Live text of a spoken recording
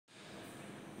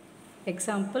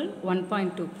Example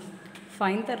 1.2.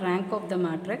 Find the rank of the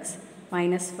matrix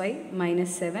 -5,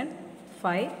 -7,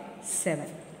 5, 7.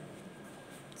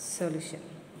 Solution.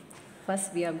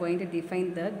 First we are going to define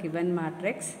the given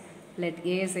matrix. Let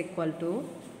A is equal to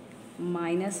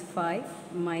 -5,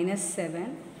 -7,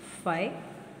 5,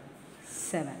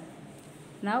 7.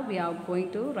 Now we are going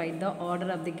to write the order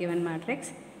of the given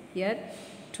matrix. Here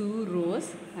 2 rows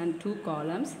and 2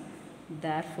 columns.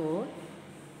 Therefore,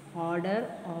 order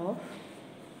of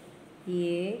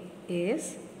A is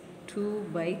 2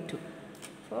 by 2.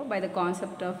 So by the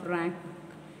concept of rank,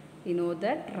 you know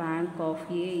that rank of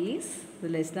A is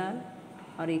less than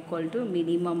or equal to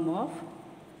minimum of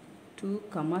 2,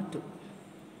 2.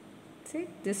 See,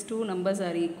 these two numbers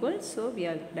are equal, so we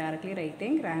are directly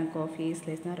writing rank of A is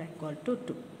less than or equal to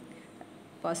 2.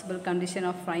 Possible condition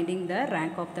of finding the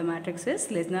rank of the matrix is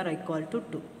less than or equal to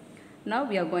 2. Now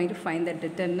we are going to find the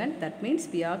determinant. That means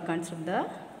we are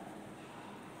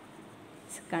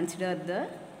consider the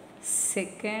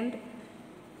second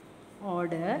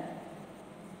order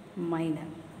minor.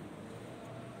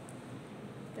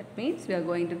 That means we are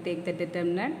going to take the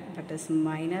determinant, that is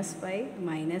 -5,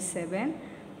 -7,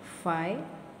 5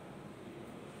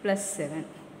 plus 7.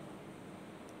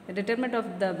 The determinant of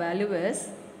the value is,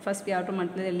 first we have to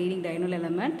multiply the leading diagonal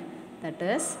element, that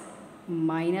is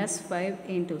 -5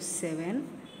 into 7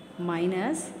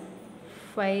 minus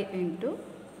 5 into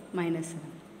 -7.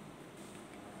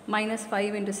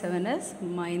 -5 into 7 is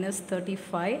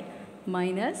 -35,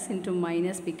 minus into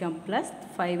minus become plus,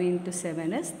 5 into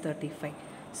 7 is 35.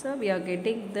 So we are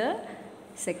getting the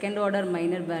second order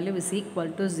minor value is equal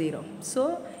to 0. So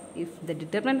if the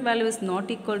determinant value is not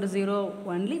equal to 0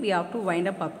 only, we have to wind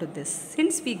up to this.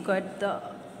 Since we got the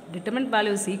determinant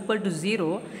value is equal to 0,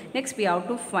 next we have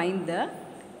to find the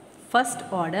first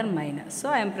order minor. So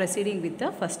I am proceeding with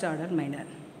the first order minor.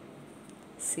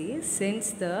 See, since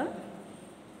the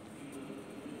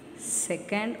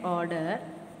second order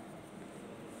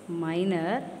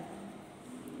minor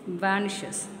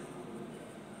vanishes,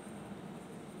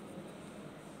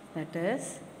 that is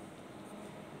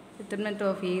determinant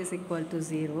of A is equal to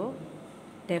 0,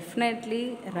 definitely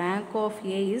rank of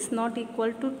A is not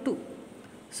equal to 2.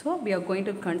 So we are going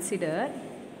to consider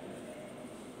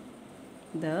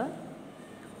the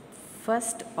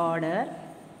first order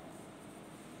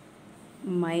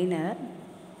minor,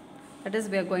 that is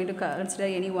we are going to consider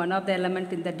any one of the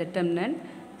element in the determinant.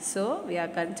 So we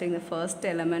are considering the first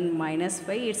element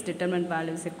 -5, its determinant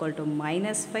value is equal to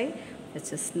 -5, which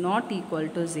is not equal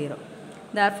to 0.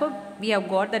 Therefore we have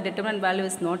got the determinant value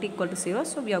is not equal to 0,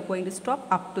 so we are going to stop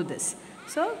up to this.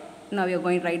 So now we are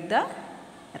going to write the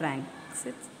rank.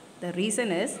 The reason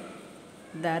is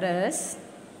there is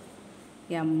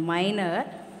a minor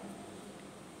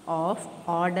of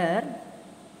order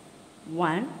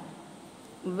 1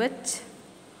 which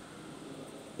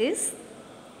is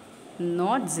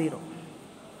not 0.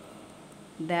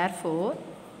 Therefore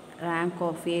rank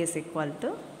of A is equal to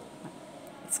 1.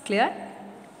 It's clear?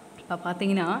 இப்போ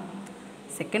பார்த்தீங்கன்னா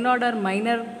second order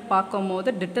minor பார்க்கும்போது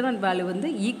determinant value வந்து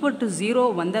equal to 0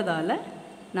 வந்ததால்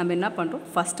நம்ம என்ன பண்ணுறோம்,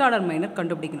 first order minor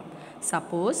கண்டுபிடிக்கணும்.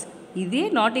 Suppose இதே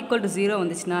நாட் ஈக்குவல் டு 0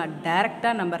 வந்துச்சுன்னா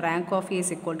டைரெக்டாக நம்ம rank of A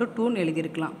is equal to 2ன்னு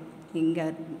எழுதியிருக்கலாம். இங்கே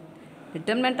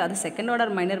டிட்டர்மினன்ட் அது செகண்ட்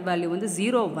ஆர்டர் மைனர் வேல்யூ வந்து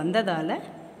 0 வந்ததால்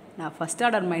நான் ஃபஸ்ட்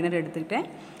ஆர்டர் மைனர் எடுத்துக்கிட்டேன்.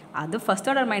 அது ஃபஸ்ட்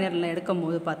ஆர்டர் மைனரில் எடுக்கும்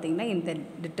போது பார்த்தீங்கன்னா இந்த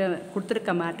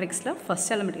கொடுத்துருக்க மேட்ரிக்ஸில்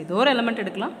ஃபஸ்ட் எலிமெண்ட் ஏதோ ஒரு எலிமெண்ட்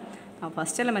எடுக்கலாம். நான்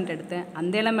ஃபஸ்ட் எலிமெண்ட் எடுத்தேன்,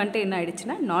 அந்த எலிமெண்ட்டு என்ன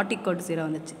ஆகிடுச்சுன்னா நாட் ஈக்குவல் டு 0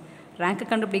 வந்துச்சு. ரேங்க்கை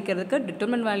கண்டுபிடிக்கிறதுக்கு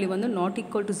டிட்டர்மினன்ட் வேல்யூ வந்து நாட்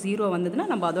ஈக்குவல் டு 0 வந்ததுன்னா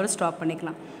நம்ம அதோட ஸ்டாப்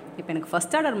பண்ணிக்கலாம். இப்போ எனக்கு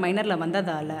ஃபஸ்ட் ஆர்டர் மைனரில்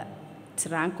வந்ததால் it's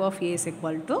rank of A is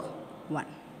equal to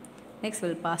 1. Next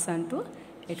will pass on to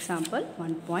example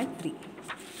 1.3.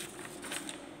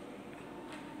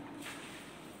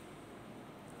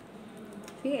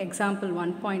 Okay, example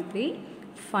 1.3.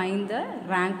 Find the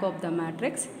rank of the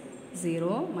matrix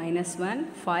 0, -1,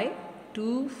 5,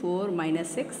 2, 4,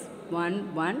 -6, 1,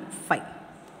 1, 5.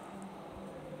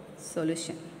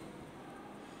 Solution.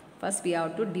 First we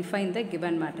have to define the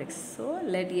given matrix. So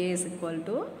let A is equal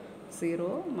to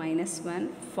 0, -1,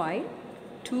 5,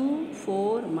 2,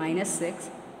 4,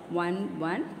 -6, 1,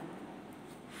 1,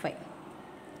 5.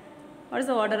 What is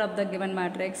the order of the given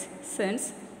matrix? Since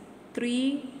 3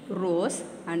 rows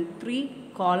and 3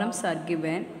 columns are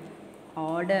given,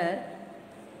 order,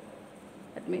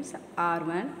 that means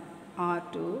R1,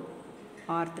 R2,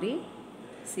 R3,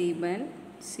 C1,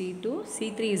 C2,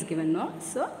 C3 is given now.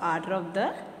 So order of the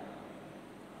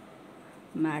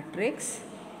matrix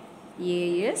A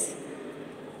is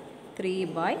 3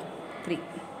 by 3.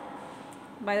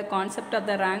 By the concept of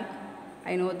the rank,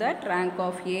 I know that rank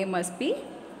of A must be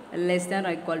less than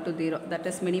or equal to 0. That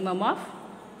is minimum of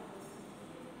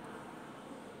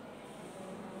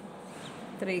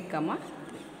 3, 3.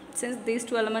 Since these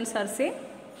two elements are same,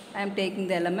 I am taking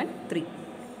the element 3.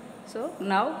 So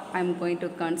now I am going to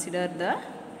consider the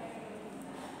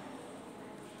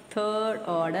third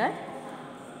order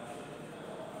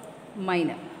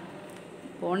minor.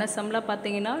 போன சம்மில்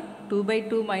பார்த்தீங்கன்னா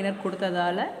 2/2 minor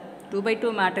கொடுத்ததால 2/2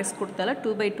 matrix கொடுத்தால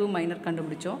 2/2 minor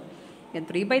கண்டுபிடிச்சோம்.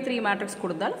 3/3 matrix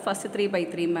கொடுத்தால் first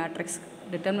 3/3 matrix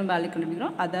determinant value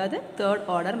கண்டுபிடிக்கிறோம், அதாவது third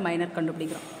order minor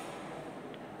கண்டுபிடிக்கிறோம்.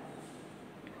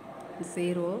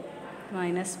 0,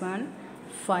 -1,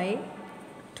 5,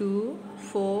 2,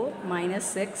 4,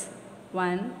 -6,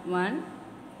 1, 1,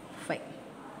 5.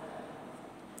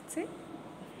 See?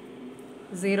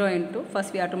 0 into,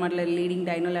 first we have to model a leading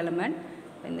diagonal element.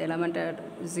 இந்த element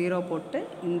 0 போட்டு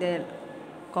இந்த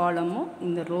காலமும்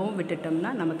இந்த ரோவும்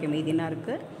விட்டுட்டோம்னா நமக்கு மீதி என்ன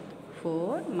இருக்குது?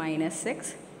 4,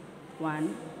 -6, 1,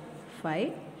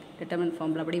 5. டிட்டர்மினன்ட்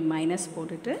ஃபார்முலா அப்படி மைனஸ்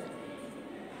போட்டுட்டு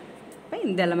இப்போ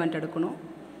இந்த எலமெண்ட் எடுக்கணும்.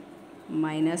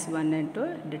 -1 into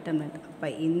டிட்டர்மினன்ட். இப்போ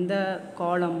இந்த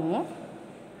காலமும்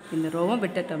இந்த ரோவும்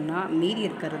விட்டுட்டோம்னா மீதி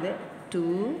இருக்கிறது 2,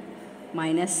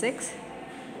 -6,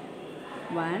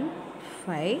 1,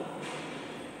 5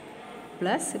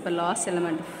 ப்ளஸ் இப்போ லாஸ்ட்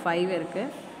எலமெண்ட் 5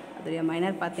 இருக்குது. அதோடைய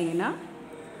மைனர் பார்த்தீங்கன்னா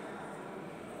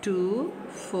 2,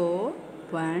 4,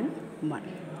 1, 1.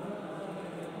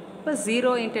 இப்போ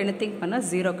 0 இன்ட்டு எனிதிங் பண்ணால்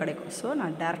 0 கிடைக்கும். ஸோ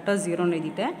நான் டேரெக்டாக 0ன்னு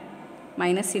எழுதிட்டேன்.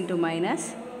 மைனஸ் இன்ட்டு மைனஸ்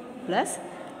ப்ளஸ்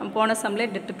நம்ம போன சம்மில்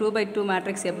 2/2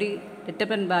 மேட்ரிக்ஸ் எப்படி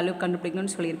டிட்டர்மினன்ட் வேல்யூ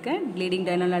கண்டுபிடிக்கணும்னு சொல்லியிருக்கேன். லீடிங்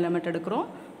டைனல் எலமெண்ட் எடுக்கிறோம்.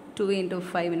 2 into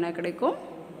 5 என்ன கிடைக்கும்?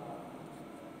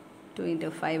 2 into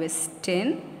 5 is 10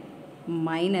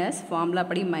 மைனஸ் ஃபார்முலா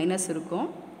படி மைனஸ் இருக்கும்.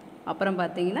 அப்புறம்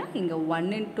பார்த்தீங்கன்னா இங்கே 1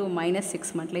 into -6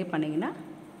 மல்டிப்ளை பண்ணிங்கன்னா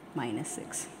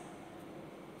 -6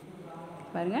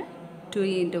 பாருங்கள். 2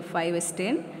 into 5 is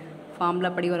 10 ஃபார்முலா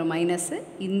படி ஒரு மைனஸு.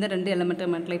 இந்த ரெண்டு எலிமெண்ட்டை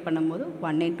மல்டிப்ளை பண்ணும்போது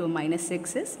 1 into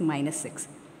 -6 is -6.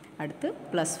 அடுத்து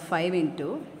plus 5 into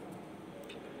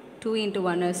 2 into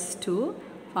 1 is 2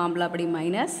 formula படி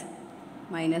minus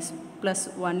plus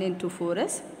 1 into 4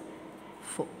 is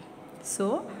 4. So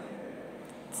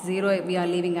 0 we are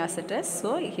leaving as it is. So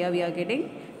here we are getting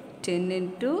 10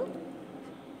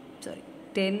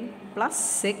 plus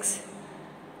 6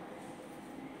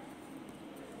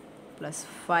 plus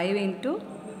 5 into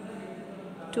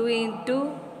 2 into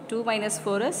 2 minus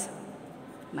 4 is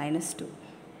 -2.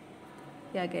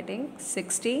 We are getting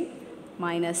 60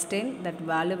 minus 10. That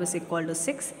value is equal to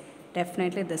 6.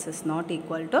 Definitely this is not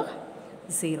equal to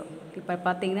 0. இப்போ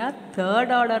பார்த்தீங்கன்னா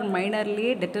third order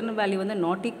மைனர்லேயே determinant value வந்து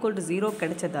not equal to 0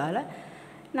 கிடைச்சதால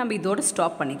நம்ம இதோடு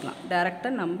stop பண்ணிக்கலாம்.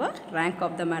 டைரெக்டாக நம்ம rank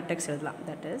of the matrix எழுதலாம்.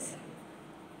 That is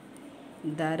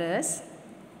there is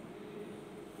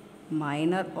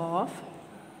minor of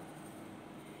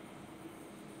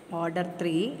order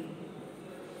 3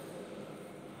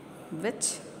 which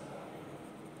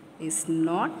is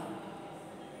not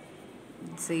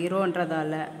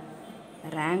 0ன்றதால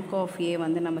rank of ஏ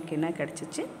வந்து நமக்கு என்ன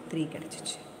கிடச்சிச்சு? 3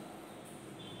 கிடச்சிச்சு.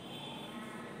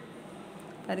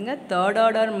 பாருங்க, தேர்ட்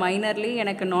ஆர்டர் மைனர்லி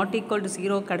எனக்கு நாட் ஈக்குவல் டு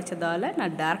 0 கிடச்சதால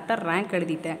நான் டேரெக்டாக ரேங்க்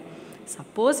எழுதிட்டேன்.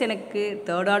 சப்போஸ் எனக்கு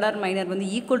தேர்ட் ஆர்டர் மைனர் வந்து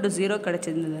ஈக்குவல் டு 0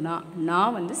 கிடச்சிருந்ததுன்னா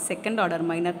நான் வந்து செகண்ட் ஆர்டர்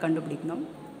மைனர் கண்டுபிடிக்கணும்.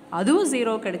 அதுவும்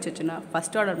 0 கிடச்சிச்சுன்னா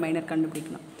ஃபஸ்ட் ஆர்டர் மைனர்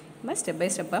கண்டுபிடிக்கணும். நம்ம ஸ்டெப் பை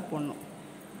ஸ்டெப்பாக போடணும்.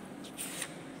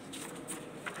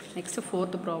 Next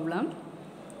fourth problem.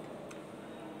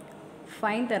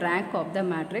 Find the rank of the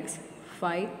matrix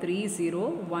 5, 3, 0,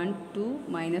 1, 2,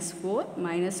 -4,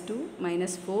 -2,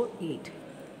 -4, 8.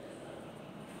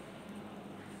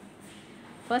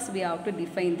 First we have to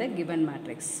define the given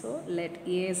matrix. So let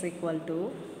A is equal to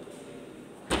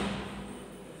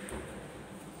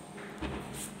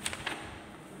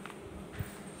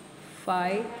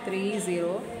 5, 3,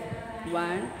 0,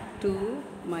 1, 2,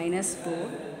 -4,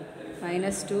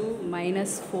 -2,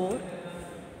 -4,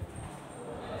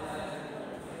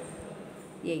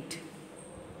 8.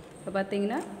 இப்போ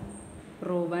பார்த்தீங்கன்னா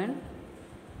row 1,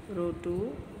 row 2,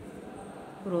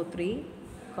 row 3,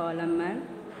 காலம் 1,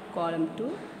 காலம் 2,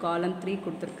 காலம் 3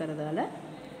 கொடுத்துருக்கிறதால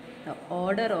the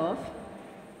order of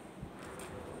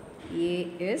A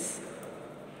is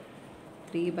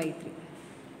 3/3.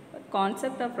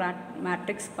 Concept of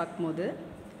matrix பார்க்கும்போது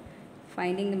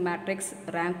finding the matrix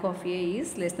rank of A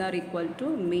is less than or equal to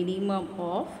minimum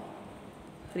of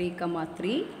 3,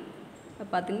 3.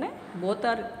 பார்த்தீங்கன்னா both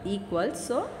are equal,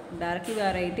 so directly we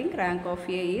are writing rank of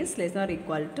A is less than or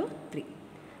equal to 3.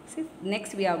 See,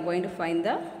 next we are going to find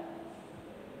the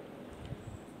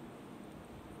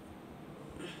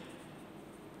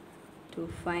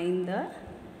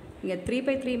இங்கே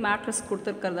 3/3 matrix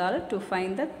கொடுத்துருக்கிறதால to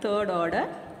find the third order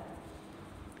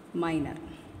minor.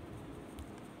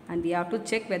 And we have to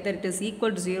check whether it is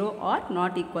equal to 0 or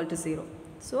not equal to 0.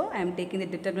 So I am taking the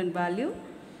determinant value,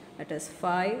 that is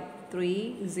 5,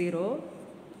 3, 0,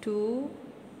 2,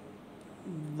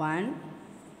 1,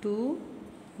 2,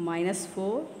 minus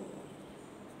 4,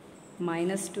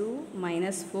 minus 2,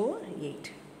 minus 4,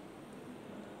 8.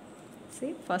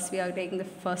 See, first we are taking the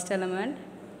first element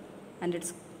and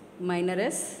its minor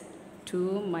is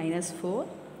 2 minus 4.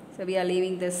 So we are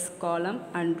leaving this column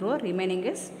and row, remaining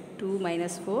is 2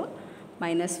 minus 4,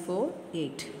 minus 4,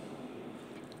 8.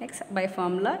 Next, by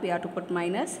formula, we have to put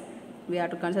minus. We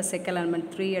have to consider second element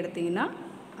 3 எடுத்தீங்கன்னா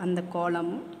அந்த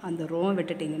column அந்த row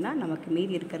விட்டுட்டீங்கன்னா நமக்கு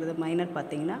மீதி இருக்கிறது minor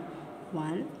பார்த்தீங்கன்னா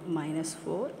 1 minus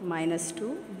 4 minus 2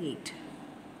 8.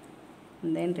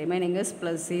 And then remaining is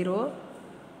plus 0.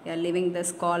 We are leaving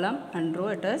this column and row,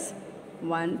 it is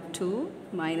 1 2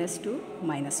 minus 2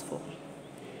 minus 4.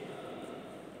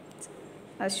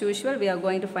 As usual, we are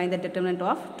going to find the determinant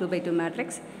of 2 by 2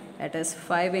 matrix. That is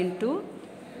 5 into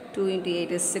 2 into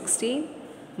 8 is 16,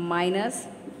 minus,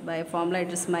 by formula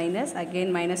it is minus, again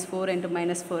minus 4 into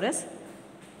minus 4 is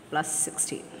plus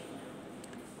 16.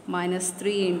 Minus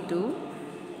 3 into,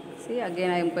 see again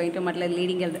I am going to multiply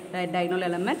leading diagonal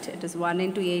element, it is 1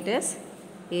 into 8 is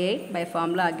 8, by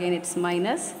formula again it is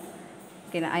minus,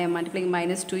 again I am multiplying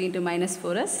minus 2 into minus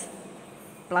 4 is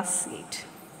plus 8.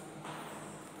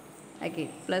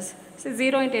 Again plus, so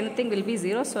 0 into anything will be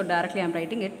 0, so directly I am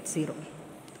writing it 0.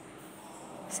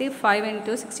 See 5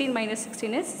 into 16 minus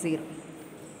 16 is 0.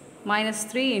 Minus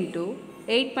 3 into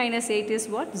 8 minus 8 is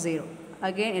what? 0.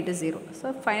 Again it is 0.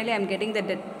 So finally I am getting that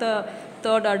the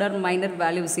third order minor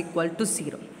value is equal to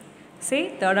 0. Say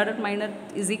third order minor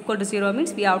is equal to 0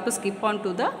 means we have to skip on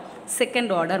to the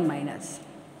second order minors.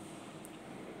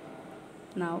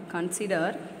 Now consider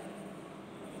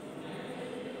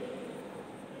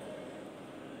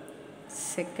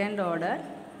second order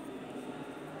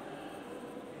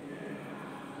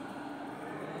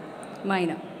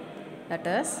minor, that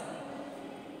is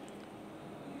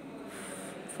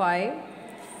 5,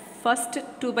 first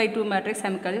 2 by 2 matrix I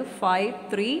am calling 5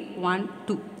 3 1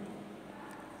 2.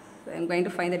 So I am going to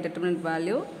find the determinant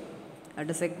value, that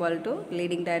is equal to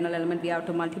leading diagonal element we have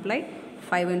to multiply,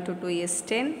 5 into 2 is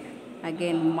 10,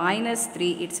 again minus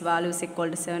 3, its value is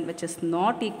equal to 7, which is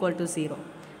not equal to 0.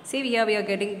 See here we are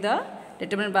getting the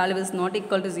determinant value is not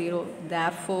equal to 0,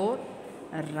 therefore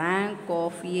rank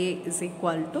of A is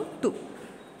equal to 2.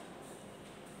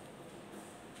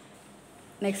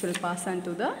 Next we'll pass on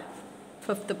to the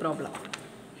fifth problem.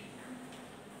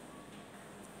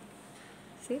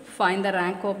 See, find the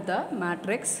rank of the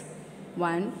matrix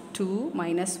 1 2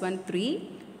 minus 1 3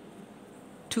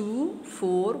 2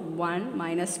 4 1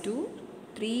 minus 2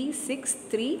 3 6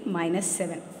 3 minus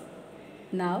 7.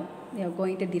 Now we are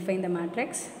going to define the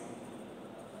matrix.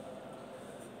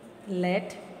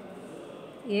 Let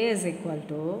A is equal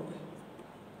to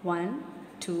 1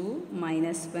 2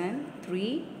 minus 1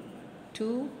 3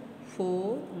 2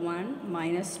 4 1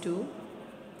 minus 2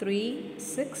 3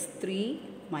 6 3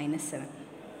 minus 7.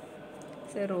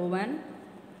 So row 1,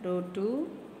 row 2,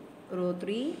 row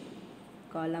 3,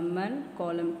 column 1,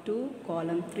 column 2,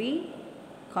 column 3,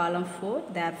 column 4.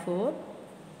 Therefore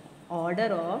order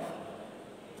of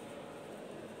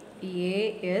A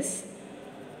is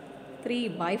 3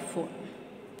 by 4.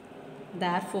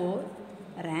 Therefore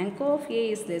rank of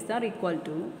A is less than or equal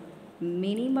to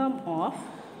minimum of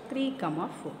 3 comma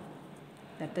 4.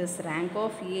 That is rank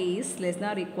of A is less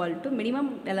than or equal to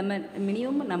minimum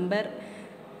number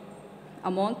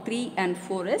among 3 and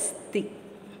 4 is 3.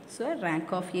 So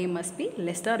rank of A must be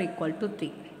less than or equal to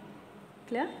 3.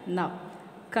 Clear? Now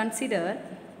consider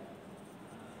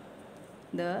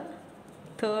the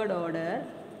third order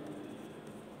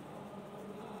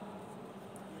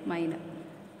minor.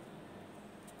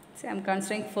 See, I am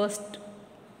considering first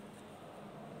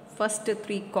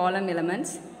 3 column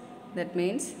elements. That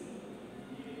means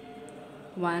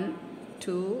 1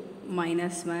 2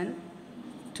 minus 1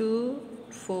 2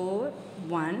 4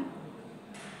 1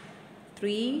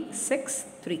 3 6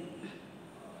 3.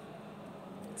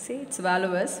 See, its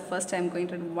value is, first I am going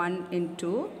to 1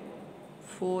 into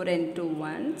 4 into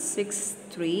 1 6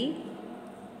 3.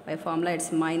 By formula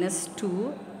it's minus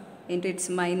 2 into its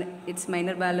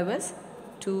minor value is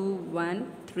 2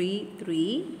 1 3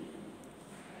 3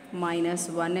 minus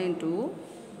 1 into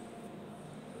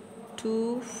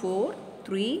 2 4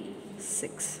 3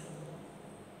 6.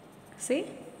 See,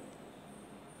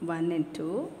 1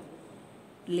 into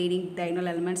leading diagonal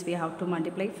elements we have to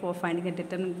multiply for finding the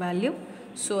determinant value.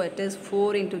 So it is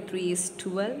 4 into 3 is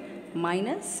 12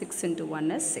 minus 6 into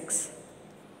 1 is 6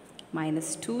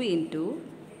 minus 2 into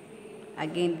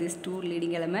again this 2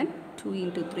 leading element, 2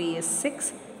 into 3 is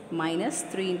 6, minus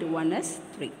 3 into 1 is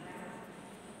 3,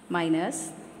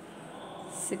 minus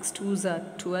 6 2s are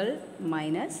 12,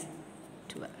 minus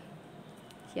 12.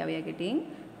 Here we are getting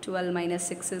 12 minus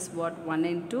 6 is what? 1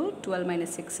 into 12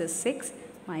 minus 6 is 6,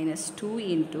 minus 2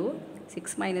 into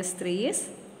 6 minus 3 is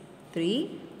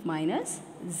 3, minus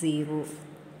 0.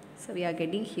 So we are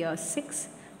getting here 6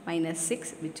 minus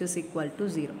 6, which is equal to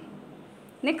 0.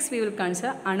 Next we will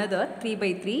consider another 3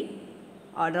 by 3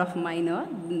 order of minor.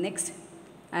 Next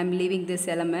I am leaving this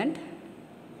element.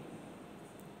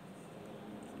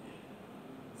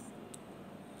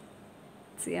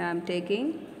 See, I am taking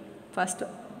first,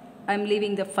 I am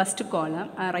leaving the first column,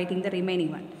 I am writing the remaining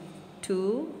one.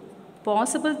 2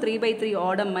 possible 3 by 3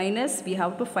 order minors, we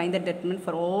have to find the determinant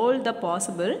for all the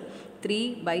possible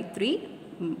 3 by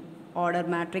 3 order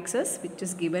matrices which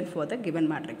is given for the given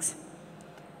matrix.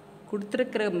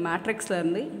 கொடுத்திருக்கிற மேட்ரிக்ஸில்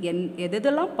இருந்து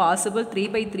எதெல்லாம் possible 3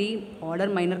 by 3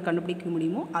 order minor கண்டுபிடிக்க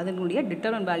முடியுமோ அதனுடைய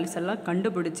determinant values எல்லாம்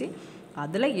கண்டுபிடிச்சி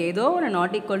அதில் ஏதோ ஒரு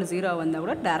நாட் ஈக்குவல் 0 வந்தால்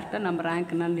கூட டேரெக்டாக நம்ம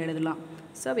ரேங்க் என்னன்னு எழுதலாம்.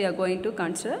 So we are going to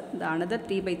consider the another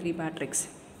 3 by 3 matrix.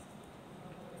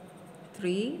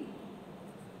 3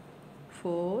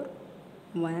 4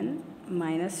 1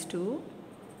 minus 2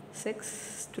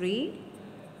 6 3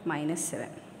 minus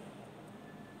 7.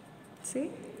 See,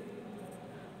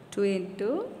 2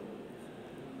 into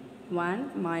 1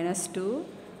 minus 2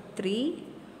 3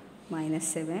 minus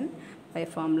 7. By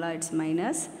formula it's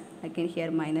minus, again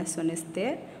here minus 1 is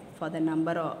there. For the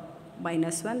number of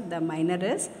minus 1, the minor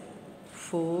is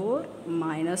 4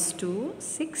 minus 2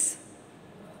 6.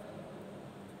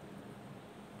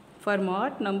 For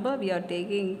what number we are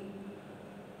taking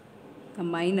the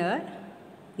minor,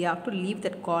 you have to leave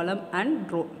that column and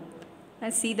row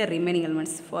and see the remaining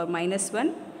elements. For minus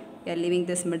 1 we are leaving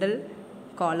this middle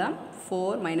column,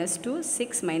 4 minus 2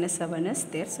 6 minus 7 is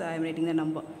there, so I am writing the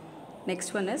number. Next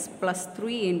one is plus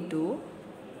 3 into,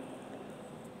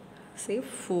 say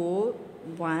 4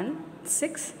 1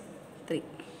 6 3.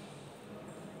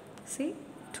 See,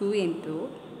 2 into,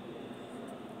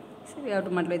 so we have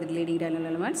to multiply the leading diagonal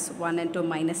elements. 1 into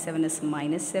minus 7 is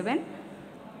minus 7,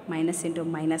 minus into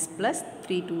minus plus,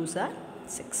 3 2s are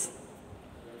 6,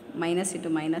 minus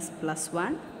into minus plus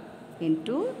 1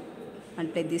 into,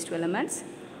 multiply these two elements,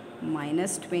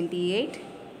 minus 28,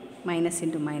 minus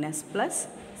into minus plus,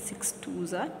 6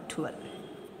 2s are 12.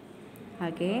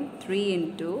 Again 3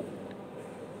 into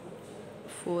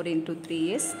 4 into 3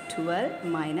 is 12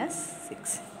 minus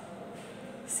 6.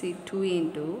 See, 2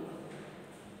 into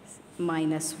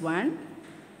minus 1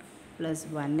 plus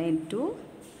 1 into,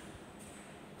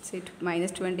 see,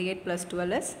 minus 28 plus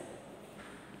 12 is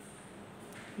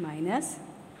minus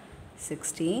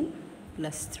 16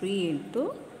 plus 3 into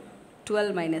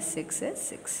 12 minus 6 is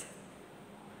 6.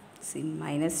 See,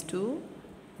 minus 2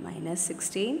 minus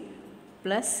 16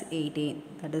 plus 18,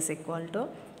 that is equal to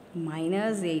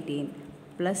minus 18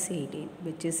 plus 18,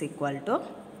 which is equal to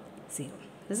 0,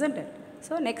 isn't it?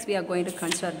 So next we are going to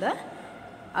consider the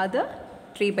other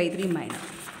 3 by 3 minor.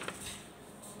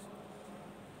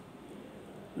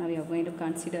 Now we are going to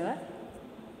consider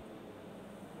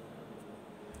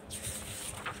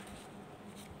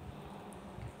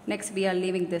next we are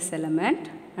leaving this element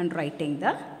and writing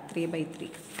the 3 by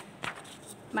 3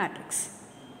 matrix.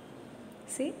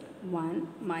 See, 1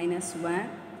 minus 1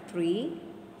 3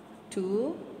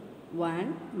 2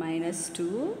 1 minus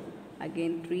 2,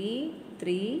 again 3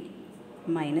 3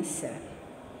 minus 7.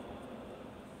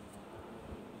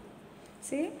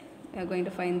 See, we are going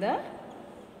to find the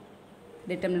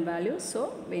determinant value. So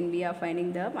when we are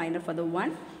finding the minor for the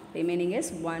 1, remaining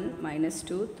is 1 minus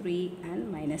 2 3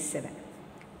 and minus 7.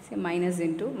 See, minus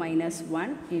into minus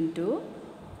 1 into,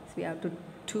 so we have to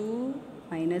 2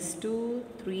 minus 2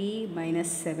 3 minus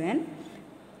 7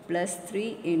 plus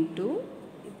 3 into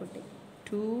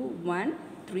 2 1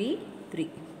 3 3.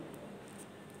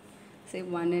 Say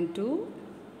 1 and 2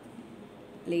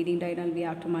 leading diagonal we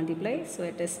have to multiply, so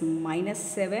it is minus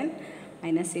 7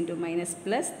 minus into minus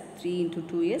plus, 3 into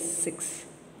 2 is 6,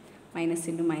 minus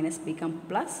into minus become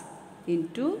plus,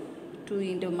 into 2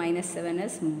 into minus 7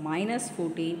 is minus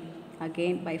 14.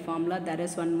 Again by formula there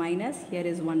is 1 minus, here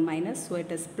is 1 minus, so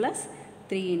it is plus,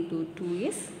 3 into 2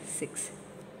 is 6,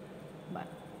 but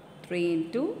 3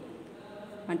 into,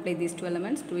 multiply these two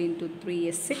elements, 2 into 3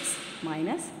 is 6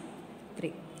 minus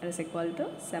 3, that is equal to,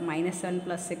 so minus 7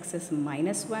 plus 6 is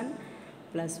minus 1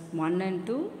 plus 1 and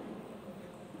 2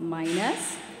 minus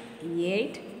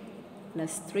 8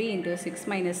 plus 3 into 6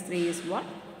 minus 3 is what?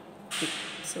 6.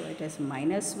 So it is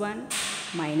minus 1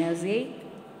 minus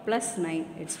 8 plus 9,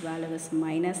 its value is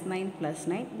minus 9 plus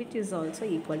 9, which is also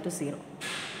equal to 0.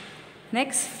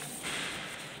 Next,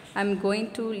 I am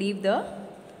going to leave the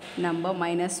number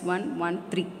minus 1, 1,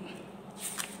 3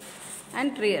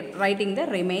 and writing the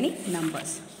remaining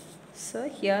numbers. So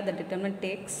here the determinant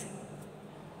takes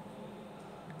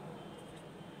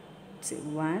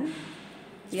 1.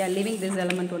 We are leaving this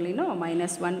element only, no,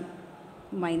 minus 1,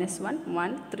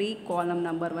 1, 3, column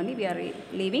number 1. We are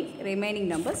leaving remaining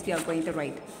numbers we are going to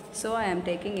write. So I am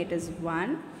taking it as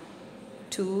 1,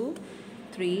 2,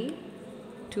 3,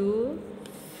 2,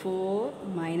 4,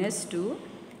 minus 2,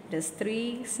 it is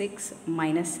 3, 6,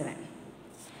 minus 7.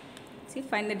 See,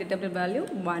 find the determinant value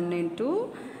 1 and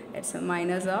 2, it's a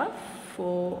minus of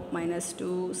 4, minus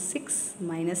 2, 6,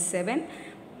 minus 7.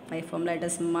 By formula it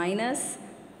is minus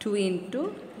 2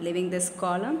 into, leaving this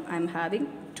column, I am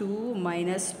having 2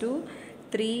 minus 2,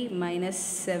 3 minus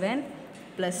 7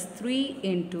 plus 3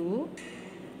 into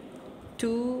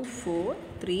 2, 4,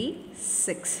 3,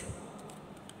 6.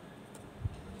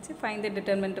 So find the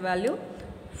determinant value.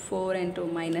 4 into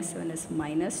minus 7 is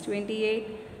minus 28.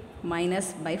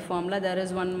 Minus, by formula there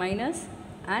is one minus,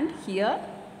 and here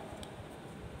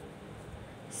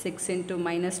 6 into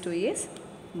minus 2 is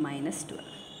minus 12.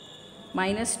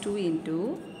 Minus 2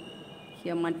 into,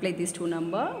 here multiply these two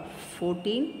number,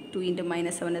 14, 2 into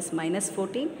minus 7 is minus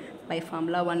 14, by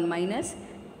formula 1 minus,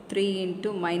 3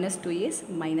 into minus 2 is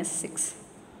minus 6,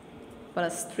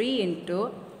 plus 3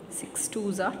 into 6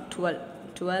 2s are 12,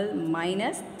 12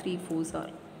 minus 3 4s are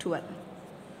 12.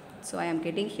 So I am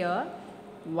getting here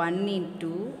 1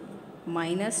 into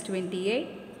minus 28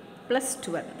 plus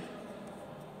 12,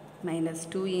 minus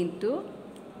 2 into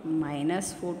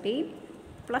minus 14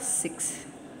 plus 6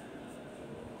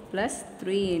 plus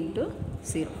 3 into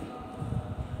 0.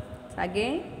 So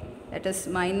again that is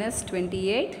minus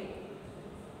 28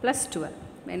 plus 12.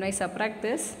 When I subtract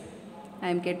this, I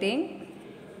am getting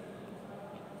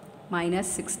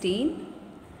minus 16,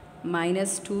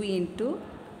 minus 2 into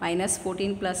minus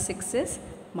 14 plus 6 is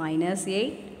minus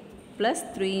 8 plus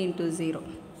 3 into 0.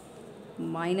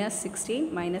 Minus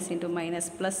 16, minus into minus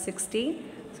plus 16,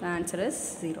 so answer is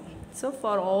 0. So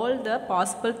for all the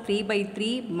possible 3 by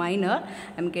 3 minor,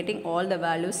 I am getting all the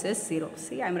values as 0.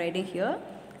 See, I am writing here,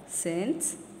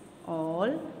 since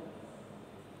all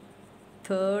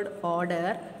third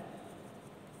order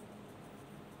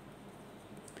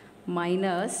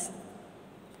minors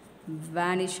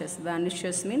vanishes.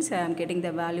 Vanishes means I am getting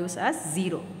the values as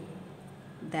 0.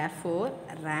 Therefore,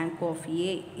 rank of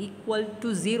A equal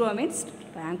to 0 means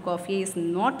rank of A is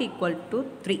not equal to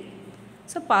 3.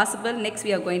 So possible, next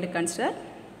we are going to consider,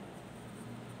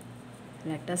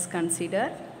 let us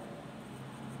consider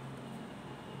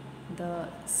the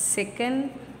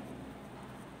second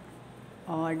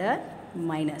order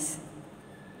minors.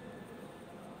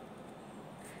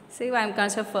 See, I am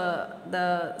considering for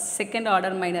the second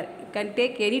order minor. You can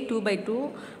take any 2 by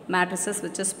 2 matrices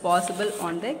which is possible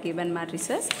on the given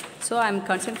matrices. So I am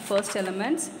considering first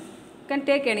elements. You can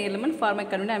take any element. For my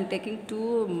convenience, I am taking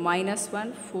 2, minus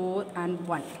 1, 4 and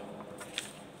 1.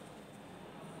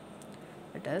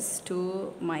 It is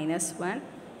 2, minus 1,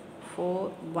 4,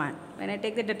 1. When I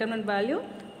take the determinant value,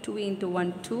 2 into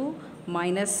 1, 2,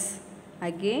 minus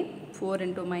again 4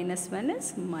 into minus 1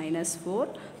 is minus 4.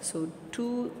 So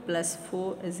 2 plus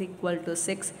 4 is equal to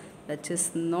 6, that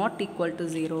is not equal to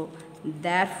 0.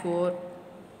 Therefore,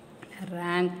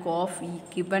 rank of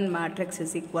given matrix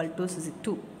is equal to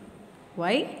 2.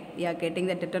 Why? We are getting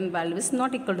the determinant value is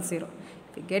not equal to 0.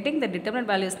 If we are getting the determinant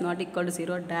value is not equal to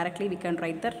 0, directly we can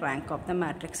write the rank of the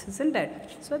matrix, isn't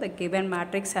it? So the given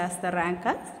matrix has the rank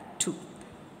as